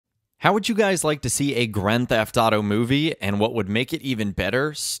How would you guys like to see a Grand Theft Auto movie, and what would make it even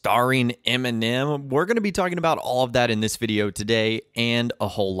better, starring Eminem? We're going to be talking about all of that in this video today and a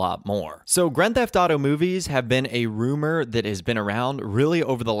whole lot more. So Grand Theft Auto movies have been a rumor that has been around really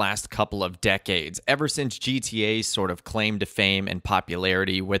over the last couple of decades, ever since GTA's sort of claim to fame and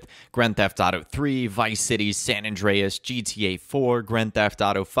popularity with Grand Theft Auto 3, Vice City, San Andreas, GTA 4, Grand Theft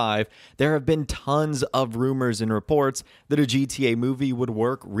Auto 5. There have been tons of rumors and reports that a GTA movie would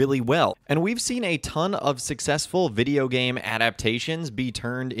work really well. And we've seen a ton of successful video game adaptations be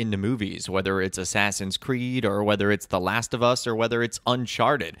turned into movies, whether it's Assassin's Creed or whether it's The Last of Us or whether it's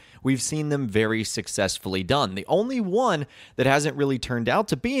Uncharted. We've seen them very successfully done. The only one that hasn't really turned out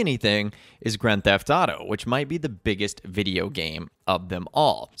to be anything is Grand Theft Auto, which might be the biggest video game of them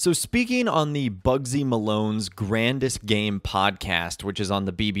all. So speaking on the Bugsy Malone's Grandest Game podcast, which is on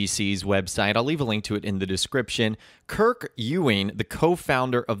the BBC's website, I'll leave a link to it in the description, Kirk Ewing, the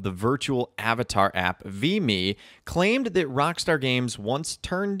co-founder of the virtual avatar app VMe, claimed that Rockstar Games once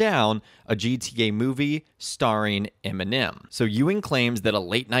turned down a GTA movie starring Eminem. So Ewing claims that a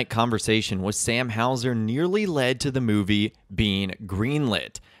late-night conversation with Sam Houser nearly led to the movie being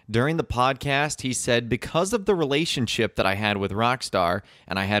greenlit. During the podcast, he said, because of the relationship that I had with Rockstar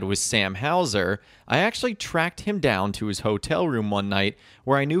and I had with Sam Houser, I actually tracked him down to his hotel room one night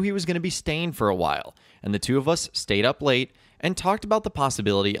where I knew he was going to be staying for a while. And the two of us stayed up late and talked about the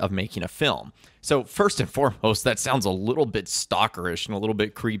possibility of making a film. So first and foremost, that sounds a little bit stalkerish and a little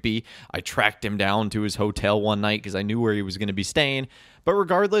bit creepy. I tracked him down to his hotel one night because I knew where he was going to be staying. But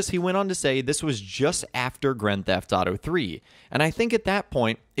regardless, he went on to say this was just after Grand Theft Auto 3. And I think at that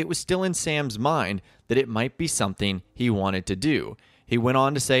point, it was still in Sam's mind that it might be something he wanted to do. He went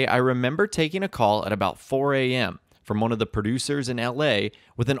on to say, I remember taking a call at about 4 a.m. from one of the producers in LA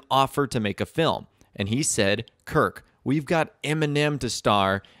with an offer to make a film. And he said, Kirk, we've got Eminem to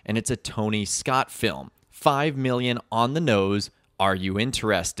star, and it's a Tony Scott film. $5 million on the nose. Are you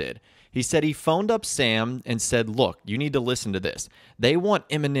interested? He said he phoned up Sam and said, look, you need to listen to this. They want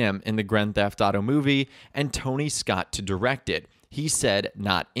Eminem in the Grand Theft Auto movie and Tony Scott to direct it. He said,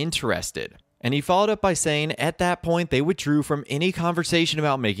 not interested. And he followed up by saying, at that point, they withdrew from any conversation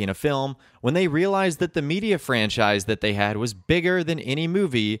about making a film when they realized that the media franchise that they had was bigger than any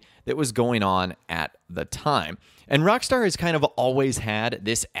movie that was going on at the time. And Rockstar has kind of always had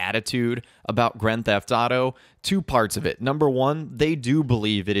this attitude about Grand Theft Auto. Two parts of it. Number one, they do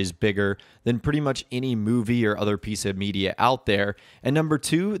believe it is bigger than pretty much any movie or other piece of media out there. And number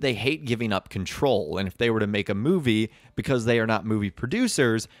two, they hate giving up control. And if they were to make a movie, because they are not movie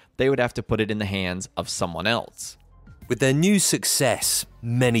producers, they would have to put it in the hands of someone else. With their new success,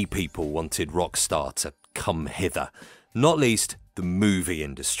 many people wanted Rockstar to come hither, not least the movie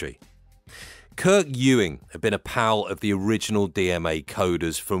industry. Kirk Ewing had been a pal of the original DMA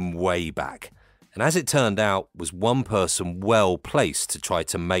coders from way back, and as it turned out, was one person well placed to try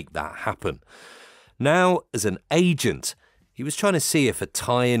to make that happen. Now, as an agent, he was trying to see if a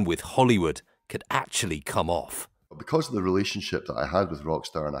tie-in with Hollywood could actually come off. Because of the relationship that I had with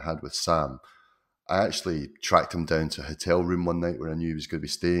Rockstar and I had with Sam, I actually tracked him down to a hotel room one night where I knew he was going to be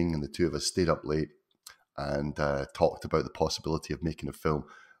staying, and the two of us stayed up late and talked about the possibility of making a film.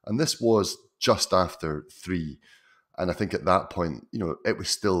 And this was just after 3. And I think at that point, it was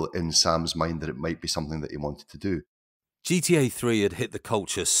still in Sam's mind that it might be something that he wanted to do. GTA 3 had hit the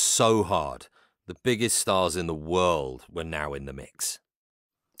culture so hard, the biggest stars in the world were now in the mix.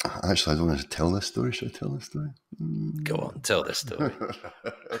 Actually, I don't want to tell this story. Should I tell this story? Go on, tell this story.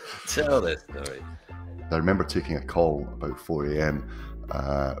 Tell this story. I remember taking a call about 4 a.m.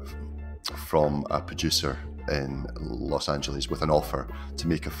 From a producer in Los Angeles with an offer to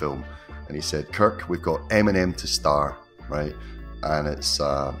make a film. And he said, Kirk, we've got Eminem to star, right? And it's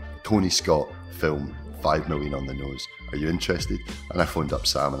a Tony Scott film, $5 million on the nose. Are you interested? And I phoned up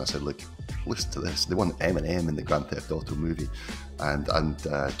Sam and I said, look, listen to this. They want Eminem in the Grand Theft Auto movie and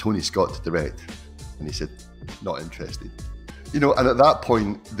Tony Scott to direct. And he said, not interested. And at that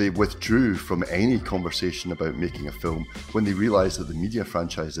point, they withdrew from any conversation about making a film when they realized that the media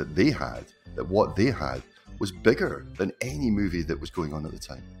franchise that they had, that what they had, was bigger than any movie that was going on at the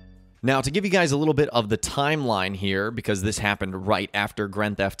time. Now, to give you guys a little bit of the timeline here, because this happened right after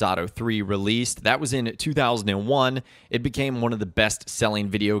Grand Theft Auto 3 released, that was in 2001. It became one of the best-selling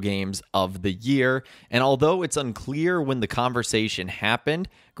video games of the year. And although it's unclear when the conversation happened,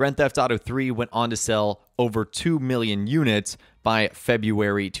 Grand Theft Auto 3 went on to sell over 2 million units by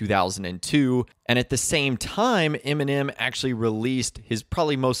February 2002. And at the same time, Eminem actually released his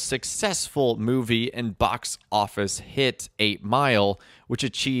probably most successful movie and box office hit, 8 Mile, which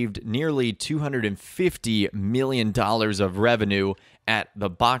achieved nearly $250 million of revenue at the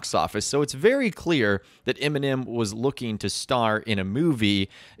box office. So it's very clear that Eminem was looking to star in a movie.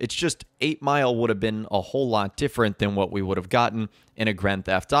 It's just 8 Mile would have been a whole lot different than what we would have gotten in a Grand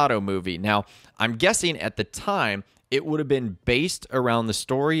Theft Auto movie. Now, I'm guessing at the time it would have been based around the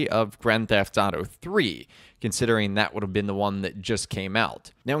story of Grand Theft Auto 3, considering that would have been the one that just came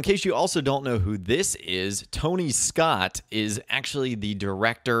out. Now, in case you also don't know who this is, Tony Scott is actually the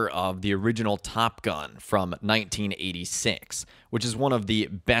director of the original Top Gun from 1986, which is one of the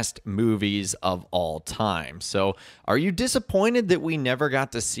best movies of all time. So, are you disappointed that we never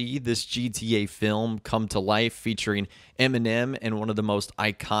got to see this GTA film come to life featuring Eminem and one of the most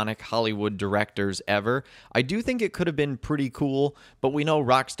iconic Hollywood directors ever? I do think it could have been pretty cool, but we know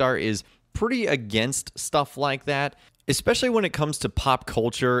Rockstar is pretty against stuff like that, especially when it comes to pop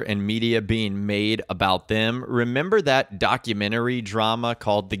culture and media being made about them. Remember that documentary drama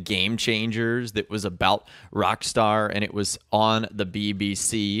called The Game Changers that was about Rockstar, and it was on the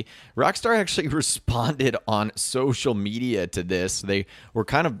BBC? Rockstar actually responded on social media to this. They were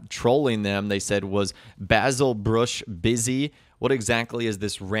kind of trolling them. They said, "Was Basil Brush busy? What exactly is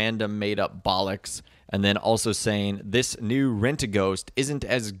this random made-up bollocks?" And then also saying, "This new Rent-A-Ghost isn't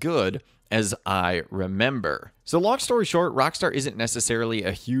as good as I remember." So long story short, Rockstar isn't necessarily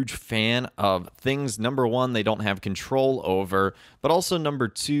a huge fan of things, number one, they don't have control over, but also number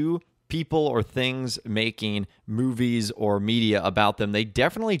two, people or things making movies or media about them. They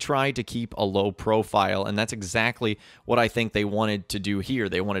definitely try to keep a low profile, and that's exactly what I think they wanted to do here.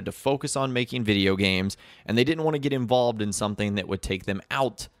 They wanted to focus on making video games, and they didn't want to get involved in something that would take them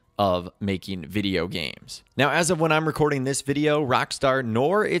out of making video games. Now, as of when I'm recording this video, Rockstar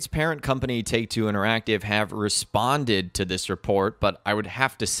nor its parent company Take-Two Interactive have responded to this report, but I would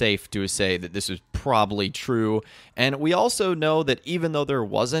have to say that this is probably true. And we also know that even though there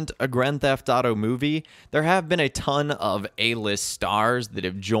wasn't a Grand Theft Auto movie, there have been a ton of A-list stars that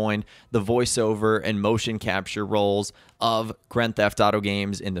have joined the voiceover and motion capture roles of Grand Theft Auto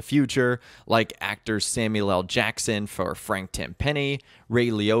games in the future, like actors Samuel L. Jackson for Frank Tenpenny, Ray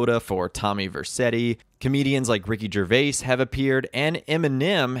Liotta for Tommy Vercetti. Comedians like Ricky Gervais have appeared, and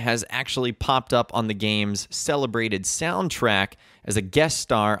Eminem has actually popped up on the game's celebrated soundtrack as a guest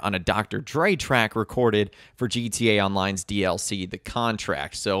star on a Dr. Dre track recorded for GTA Online's DLC, The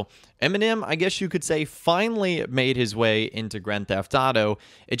Contract. So Eminem, I guess you could say, finally made his way into Grand Theft Auto.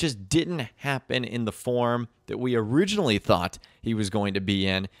 It just didn't happen in the form that we originally thought he was going to be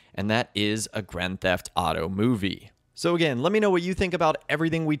in, and that is a Grand Theft Auto movie. So again, let me know what you think about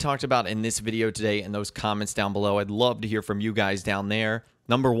everything we talked about in this video today in those comments down below. I'd love to hear from you guys down there.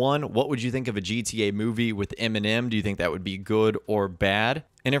 Number one, what would you think of a GTA movie with Eminem? Do you think that would be good or bad?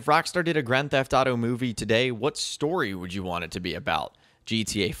 And if Rockstar did a Grand Theft Auto movie today, what story would you want it to be about?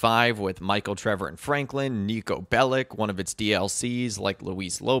 GTA 5 with Michael, Trevor, and Franklin, Nico Bellic, one of its DLCs like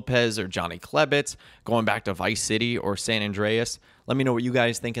Luis Lopez or Johnny Klebitz, going back to Vice City or San Andreas? Let me know what you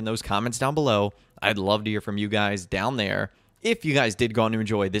guys think in those comments down below. I'd love to hear from you guys down there. If you guys did go on to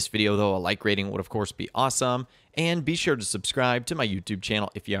enjoy this video, though, a like rating would, of course, be awesome. And be sure to subscribe to my YouTube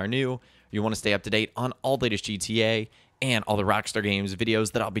channel if you are new. You want to stay up to date on all the latest GTA and all the Rockstar Games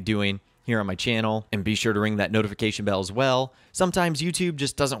videos that I'll be doing here on my channel. And be sure to ring that notification bell as well. Sometimes YouTube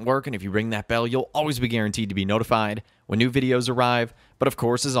just doesn't work, and if you ring that bell, you'll always be guaranteed to be notified when new videos arrive. But of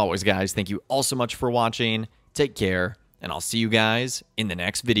course, as always, guys, thank you all so much for watching. Take care, and I'll see you guys in the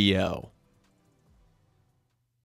next video.